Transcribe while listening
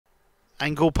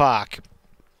Angle-Park.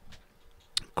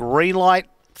 Green light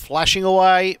flashing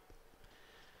away.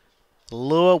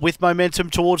 Lure with momentum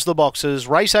towards the boxes.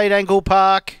 Race 8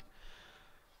 Angle-Park.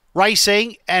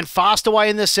 Racing and fast away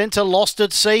in the centre. Lost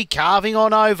at Sea, carving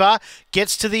on over.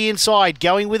 Gets to the inside,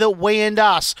 going with it, We and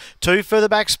Us. Two further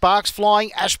back, Sparks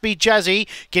Flying, Ashby Jazzy.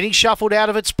 Getting shuffled out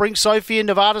of it, Spring Sophie and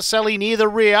Nevada Sally near the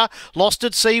rear. Lost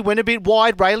at Sea, went a bit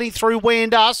wide, railing through We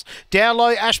and Us. Down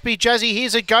low, Ashby Jazzy,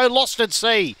 here's a go, Lost at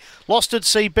Sea. Lost at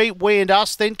Sea beat We and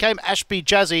Us, then came Ashby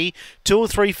Jazzy. 2 or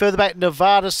 3 further back,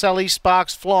 Nevada Sally,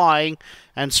 Sparks Flying,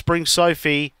 and Spring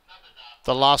Sophie,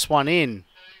 the last one in.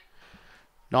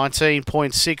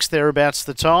 19.6 thereabouts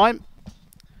the time.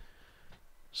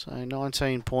 So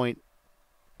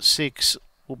 19.6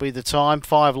 will be the time.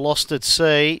 5 Lost at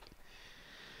Sea.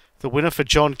 The winner for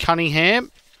John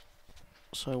Cunningham.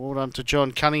 So well done to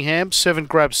John Cunningham. 7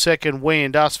 grabs second, We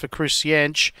and Us for Chris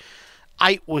Yench.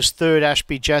 8 was third,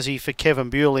 Ashby Jazzy for Kevin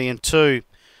Bewley. And 2,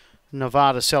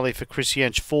 Nevada Sally for Chris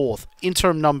Yench, fourth.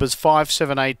 Interim numbers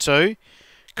 5782.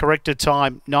 Corrected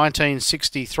time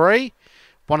 1963.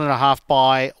 1.5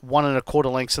 by 1 1/4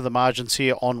 lengths of the margins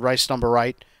here on race number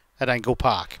 8 at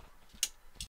Angle-Park.